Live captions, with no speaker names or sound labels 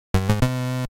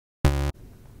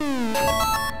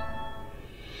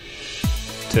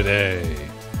Today,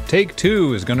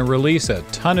 Take-Two is going to release a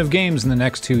ton of games in the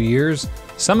next 2 years.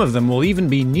 Some of them will even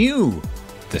be new.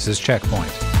 This is CheckPoint.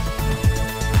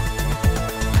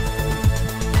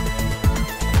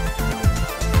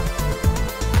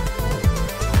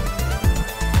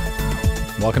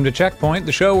 Welcome to CheckPoint,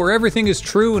 the show where everything is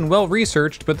true and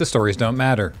well-researched, but the stories don't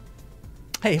matter.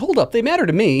 Hey, hold up, they matter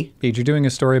to me. Pete, you're doing a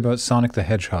story about Sonic the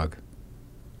Hedgehog.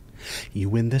 You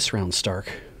win this round, Stark.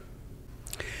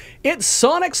 It's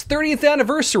Sonic's 30th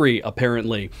anniversary,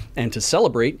 apparently, and to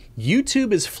celebrate,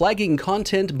 YouTube is flagging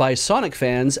content by Sonic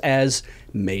fans as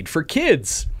made for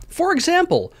kids. For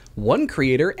example, one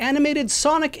creator animated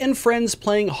Sonic and friends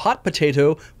playing hot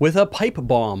potato with a pipe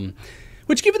bomb,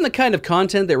 which, given the kind of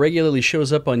content that regularly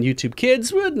shows up on YouTube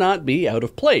Kids, would not be out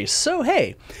of place. So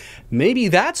hey, maybe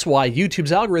that's why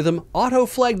YouTube's algorithm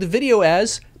auto-flagged the video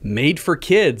as made for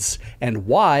kids, and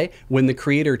why, when the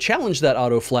creator challenged that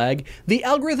auto-flag, the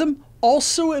algorithm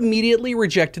also immediately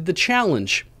rejected the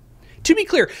challenge. To be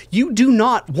clear, you do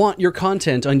not want your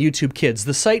content on YouTube Kids.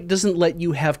 The site doesn't let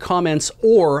you have comments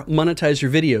or monetize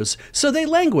your videos, so they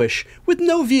languish with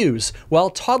no views, while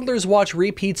toddlers watch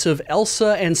repeats of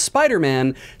Elsa and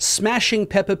Spider-Man smashing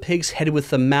Peppa Pig's head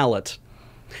with a mallet.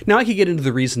 Now, I could get into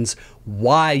the reasons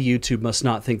why YouTube must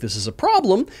not think this is a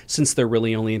problem, since they're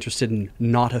really only interested in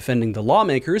not offending the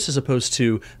lawmakers as opposed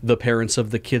to the parents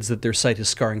of the kids that their site is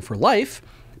scarring for life.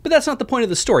 But that's not the point of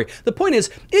the story. The point is,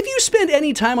 if you spend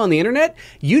any time on the internet,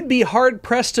 you'd be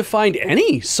hard-pressed to find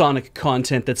any Sonic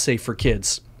content that's safe for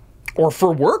kids. Or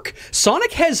for work?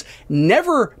 Sonic has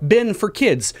never been for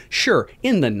kids. Sure,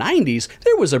 in the 90s,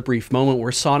 there was a brief moment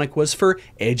where Sonic was for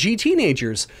edgy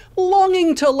teenagers,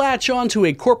 longing to latch onto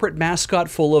a corporate mascot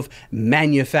full of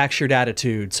manufactured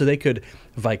attitude so they could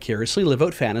vicariously live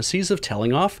out fantasies of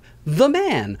telling off the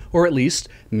man, or at least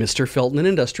Mr. Felton in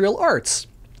Industrial Arts,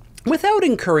 without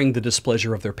incurring the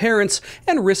displeasure of their parents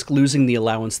and risk losing the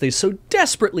allowance they so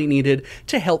desperately needed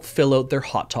to help fill out their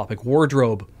Hot Topic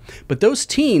wardrobe. But those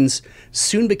teens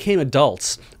soon became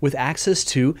adults with access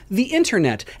to the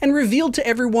internet and revealed to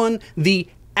everyone the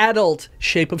adult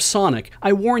shape of Sonic.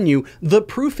 I warn you, the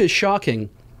proof is shocking,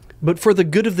 but for the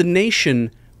good of the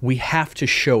nation, we have to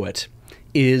show it.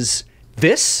 Is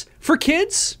this for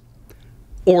kids?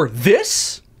 Or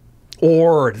this?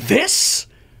 Or this?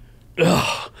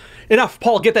 Ugh. Enough,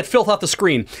 Paul, get that filth off the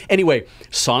screen. Anyway,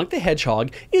 Sonic the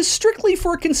Hedgehog is strictly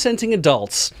for consenting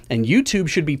adults, and YouTube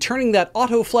should be turning that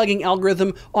auto-flagging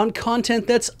algorithm on content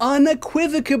that's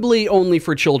unequivocally only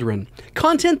for children.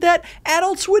 Content that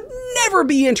adults would never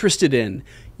be interested in.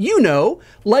 You know,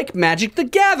 like Magic the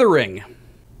Gathering.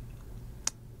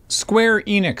 Square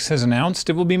Enix has announced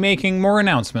it will be making more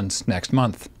announcements next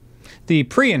month. The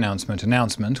pre-announcement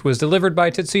announcement was delivered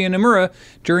by Tetsuya Nomura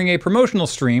during a promotional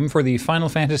stream for the Final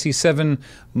Fantasy VII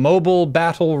Mobile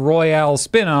Battle Royale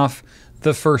spin-off,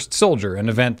 The First Soldier, an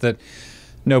event that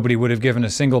nobody would have given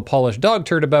a single polished dog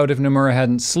turd about if Nomura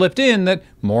hadn't slipped in that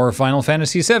more Final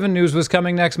Fantasy VII news was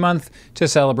coming next month to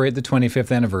celebrate the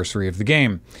 25th anniversary of the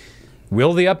game.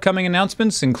 Will the upcoming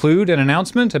announcements include an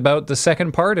announcement about the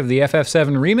second part of the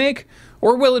FF7 remake,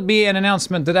 or will it be an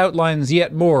announcement that outlines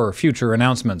yet more future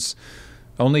announcements?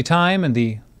 Only time and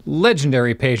the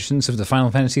legendary patience of the Final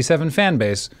Fantasy VII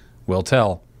fanbase will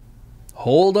tell.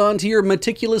 Hold on to your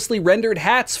meticulously rendered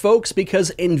hats, folks,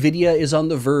 because Nvidia is on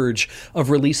the verge of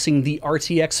releasing the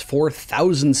RTX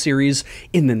 4000 series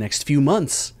in the next few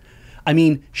months. I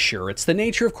mean, sure, it's the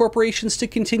nature of corporations to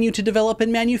continue to develop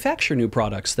and manufacture new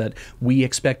products that we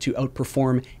expect to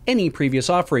outperform any previous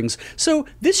offerings, so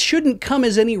this shouldn't come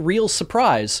as any real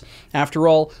surprise. After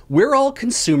all, we're all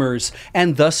consumers,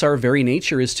 and thus our very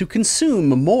nature is to consume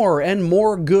more and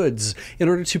more goods in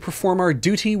order to perform our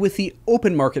duty with the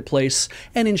open marketplace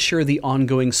and ensure the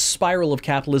ongoing spiral of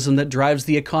capitalism that drives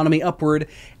the economy upward,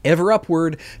 ever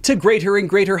upward, to greater and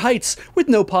greater heights, with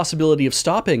no possibility of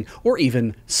stopping or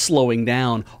even slowing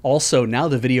down. Also, now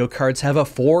the video cards have a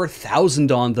 4000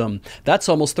 on them. That's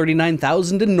almost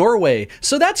 39,000 in Norway,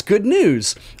 so that's good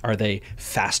news. Are they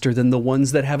faster than the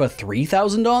ones that have a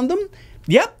 3000 on them?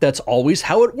 Yep, that's always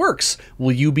how it works.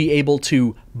 Will you be able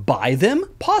to buy them?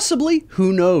 Possibly.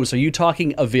 Who knows? Are you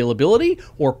talking availability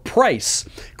or price?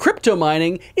 Crypto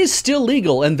mining is still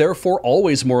legal and therefore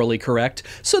always morally correct,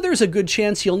 so there's a good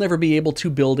chance you'll never be able to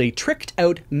build a tricked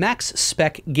out max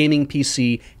spec gaming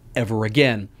PC ever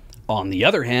again. On the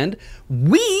other hand,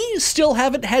 we still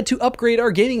haven't had to upgrade our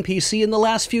gaming PC in the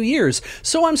last few years,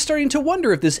 so I'm starting to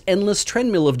wonder if this endless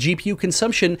treadmill of GPU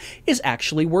consumption is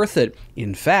actually worth it.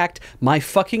 In fact, my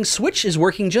fucking Switch is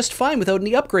working just fine without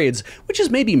any upgrades, which is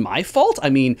maybe my fault. I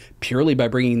mean, purely by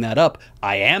bringing that up,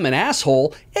 I am an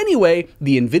asshole. Anyway,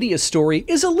 the Nvidia story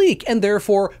is a leak and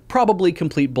therefore probably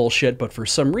complete bullshit, but for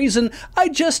some reason, I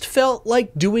just felt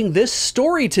like doing this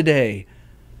story today.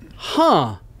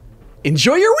 Huh.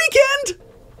 Enjoy your weekend!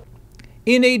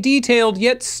 In a detailed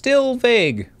yet still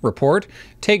vague report,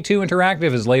 Take-Two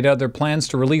Interactive has laid out their plans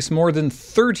to release more than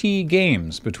 30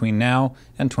 games between now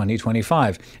and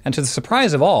 2025. And to the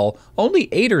surprise of all, only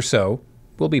 8 or so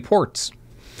will be ports.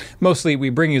 Mostly,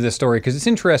 we bring you this story because it's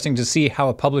interesting to see how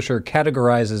a publisher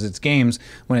categorizes its games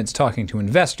when it's talking to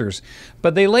investors.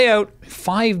 But they lay out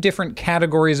 5 different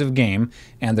categories of game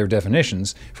and their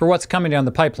definitions for what's coming down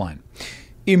the pipeline.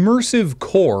 Immersive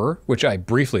Core, which I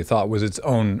briefly thought was its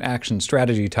own action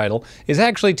strategy title, is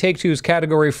actually Take-Two's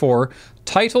category for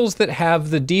titles that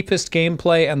have the deepest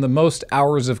gameplay and the most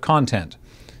hours of content.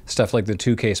 Stuff like the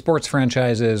 2K sports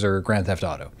franchises or Grand Theft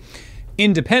Auto.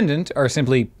 Independent are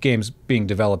simply games being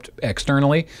developed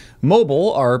externally.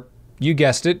 Mobile are, you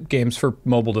guessed it, games for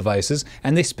mobile devices.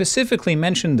 And they specifically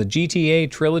mentioned the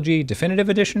GTA Trilogy Definitive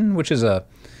Edition, which is a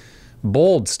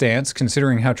bold stance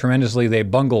considering how tremendously they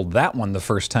bungled that one the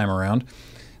first time around.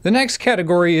 The next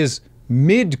category is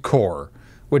mid-core,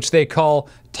 which they call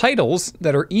titles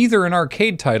that are either an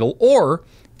arcade title or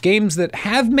games that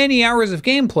have many hours of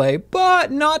gameplay,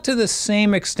 but not to the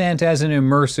same extent as an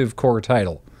immersive core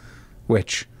title,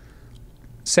 which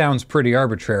sounds pretty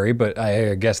arbitrary, but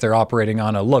I guess they're operating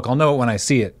on a look, I'll know it when I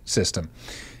see it system.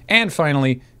 And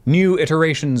finally, new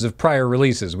iterations of prior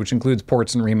releases, which includes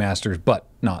ports and remasters, but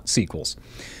not sequels.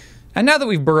 And now that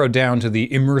we've burrowed down to the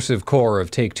immersive core of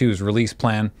Take-Two's release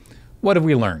plan, what have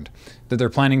we learned? That they're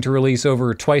planning to release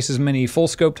over twice as many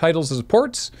full-scope titles as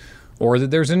ports? Or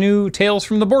that there's a new Tales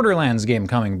from the Borderlands game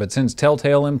coming, but since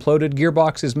Telltale imploded,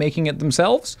 Gearbox is making it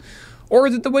themselves? Or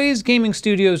that the ways gaming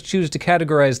studios choose to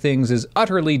categorize things is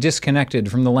utterly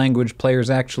disconnected from the language players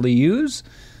actually use?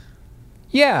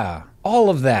 Yeah, all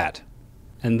of that.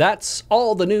 And that's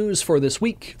all the news for this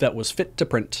week that was fit to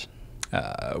print.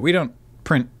 We don't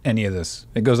print any of this.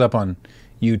 It goes up on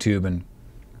YouTube and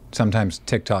sometimes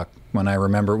TikTok when I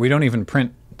remember. We don't even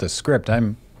print the script.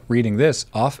 I'm reading this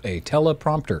off a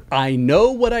teleprompter. I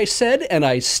know what I said, and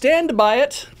I stand by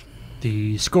it.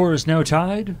 The score is now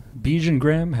tied. Beej and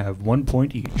Graham have 1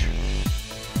 point each.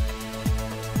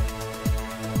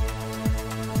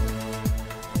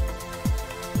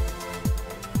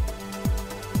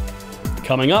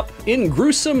 Coming up, in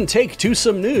gruesome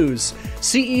Take-Two-some news,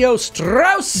 CEO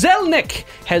Strauss Zelnick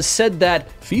has said that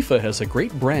FIFA has a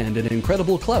great brand and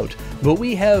incredible clout, but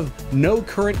we have no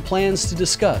current plans to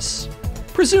discuss.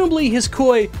 Presumably his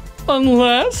coy,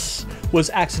 unless, was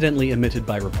accidentally omitted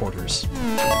by reporters.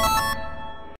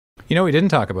 You know what we didn't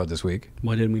talk about this week?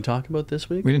 What didn't we talk about this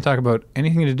week? We didn't talk about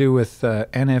anything to do with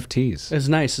NFTs. It's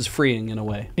nice, it's freeing in a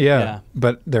way. Yeah,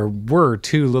 but there were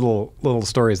 2 little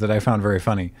stories that I found very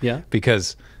funny. Yeah.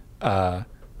 Because for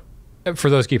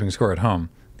those keeping score at home,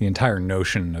 the entire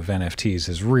notion of NFTs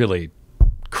has really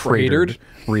cratered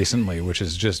recently, which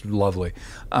is just lovely.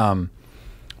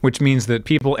 Which means that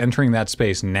people entering that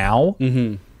space now,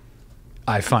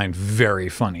 I find very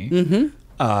funny.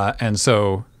 And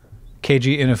so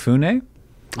Keiji Inafune.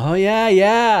 Oh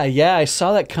yeah, I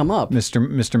saw that come up.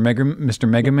 Mr.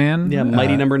 Mega Man. Yeah,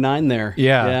 Mighty Number 9 there.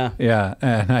 Yeah.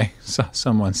 And I saw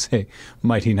someone say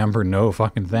Mighty Number no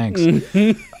fucking thanks.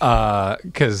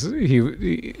 Because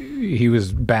he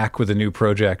was back with a new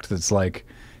project that's like,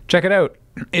 check it out.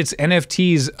 It's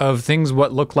NFTs of things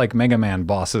what look like Mega Man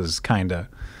bosses, kinda.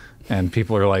 And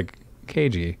people are like,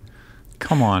 Keiji,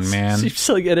 come on, man. So you're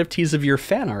selling NFTs of your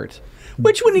fan art.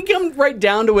 Which, when you come right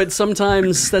down to it,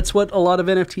 sometimes that's what a lot of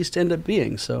NFTs end up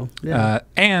being. So, yeah.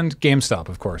 And GameStop,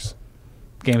 of course.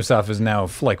 GameStop has now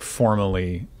like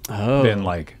formally been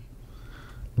like,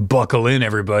 buckle in,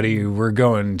 everybody. We're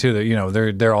going to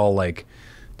the. They're all like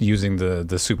using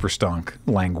the super stonk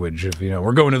language of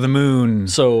we're going to the moon.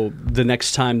 So the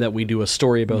next time that we do a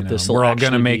story about this, we're all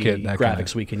gonna make it. That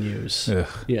graphics we can use. Ugh.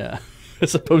 Yeah.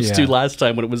 As opposed to last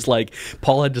time when it was like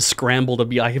Paul had to scramble to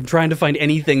be I'm trying to find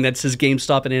anything that says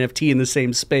GameStop and NFT in the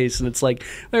same space, and it's like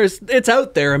it's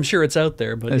out there. I'm sure it's out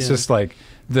there, but it's just like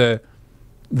the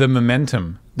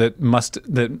momentum that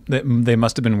they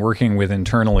must have been working with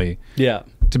internally. Yeah,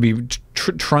 to be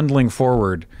trundling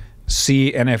forward,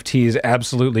 see NFTs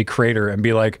absolutely crater and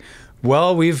be like,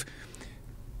 well, we've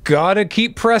gotta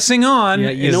keep pressing on. Yeah,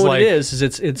 you know what it is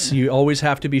it's you always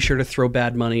have to be sure to throw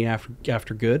bad money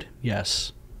after good.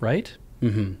 Yes, right?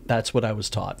 That's what I was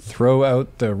taught. Throw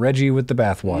out the Reggie with the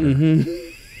bathwater.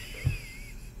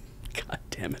 God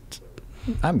damn it.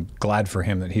 I'm glad for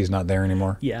him that he's not there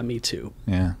anymore. Yeah, me too.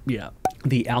 Yeah. Yeah.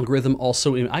 The algorithm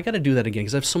also... I got to do that again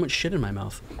because I have so much shit in my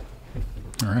mouth.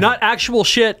 All right. Not actual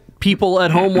shit, people at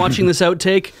home watching this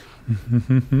outtake.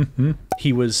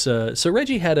 He was... so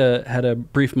Reggie had a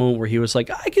brief moment where he was like,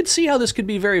 I could see how this could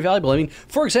be very valuable. I mean,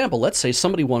 for example, let's say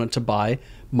somebody wanted to buy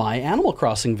my Animal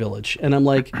Crossing village. And I'm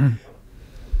like...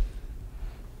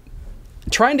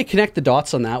 trying to connect the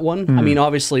dots on that one. I mean,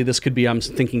 obviously, this could be I'm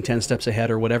thinking 10 steps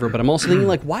ahead or whatever, but I'm also thinking,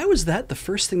 like, why was that the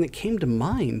first thing that came to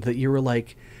mind? That you were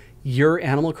like, your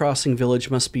Animal Crossing village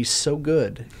must be so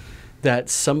good that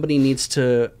somebody needs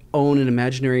to own an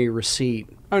imaginary receipt.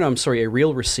 Oh, no, I'm sorry, a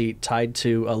real receipt tied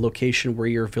to a location where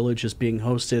your village is being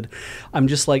hosted. I'm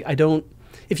just like, I don't...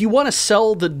 If you want to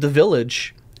sell the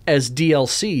village as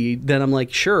DLC, then I'm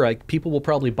like, sure, people will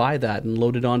probably buy that and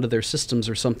load it onto their systems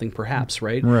or something, perhaps,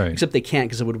 right? Right. Except they can't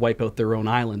because it would wipe out their own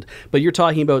island. But you're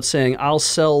talking about saying, I'll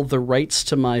sell the rights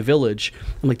to my village.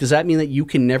 I'm like, does that mean that you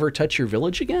can never touch your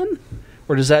village again?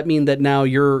 Or does that mean that now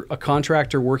you're a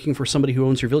contractor working for somebody who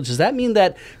owns your village? Does that mean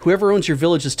that whoever owns your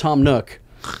village is Tom Nook,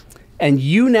 and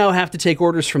you now have to take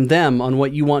orders from them on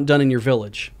what you want done in your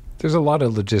village? There's a lot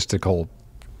of logistical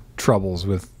troubles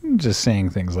with just saying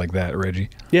things like that, Reggie.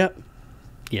 Yeah.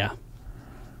 Yeah.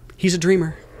 He's a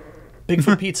dreamer.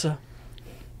 Bigfoot Pizza.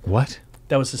 What?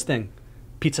 That was his thing.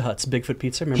 Pizza Hut's Bigfoot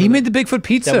Pizza. Remember He that? made the Bigfoot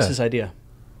pizza. That was his idea.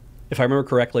 If I remember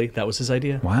correctly, that was his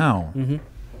idea. Wow.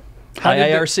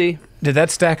 Hi, IRC. Did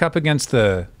that stack up against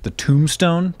the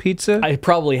Tombstone pizza? I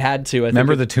probably had to.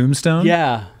 Remember the Tombstone?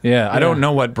 Yeah. Yeah, I don't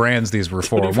know what brands these were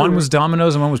for. One was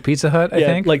Domino's and one was Pizza Hut, I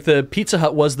think. Like the Pizza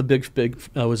Hut was the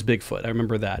was Bigfoot. I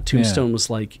remember that. Tombstone was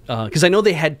like because I know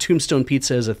they had Tombstone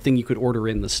pizza as a thing you could order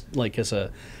in this it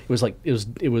was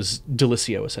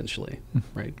Delicio essentially,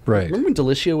 right? Right. Remember when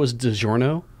Delicio was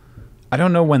DiGiorno? I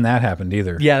don't know when that happened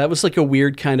either. Yeah, that was like a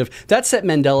weird kind of... That's that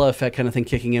Mandela effect kind of thing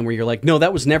kicking in where you're like, no,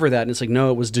 that was never that. And it's like,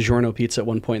 no, it was DiGiorno pizza at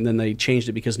one point, and then they changed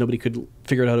it because nobody could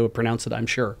figure out how to pronounce it, I'm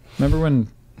sure. Remember when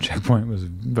CheckPoint was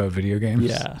about video games?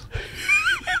 Yeah.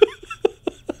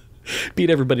 Beat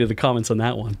everybody to the comments on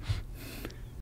that one.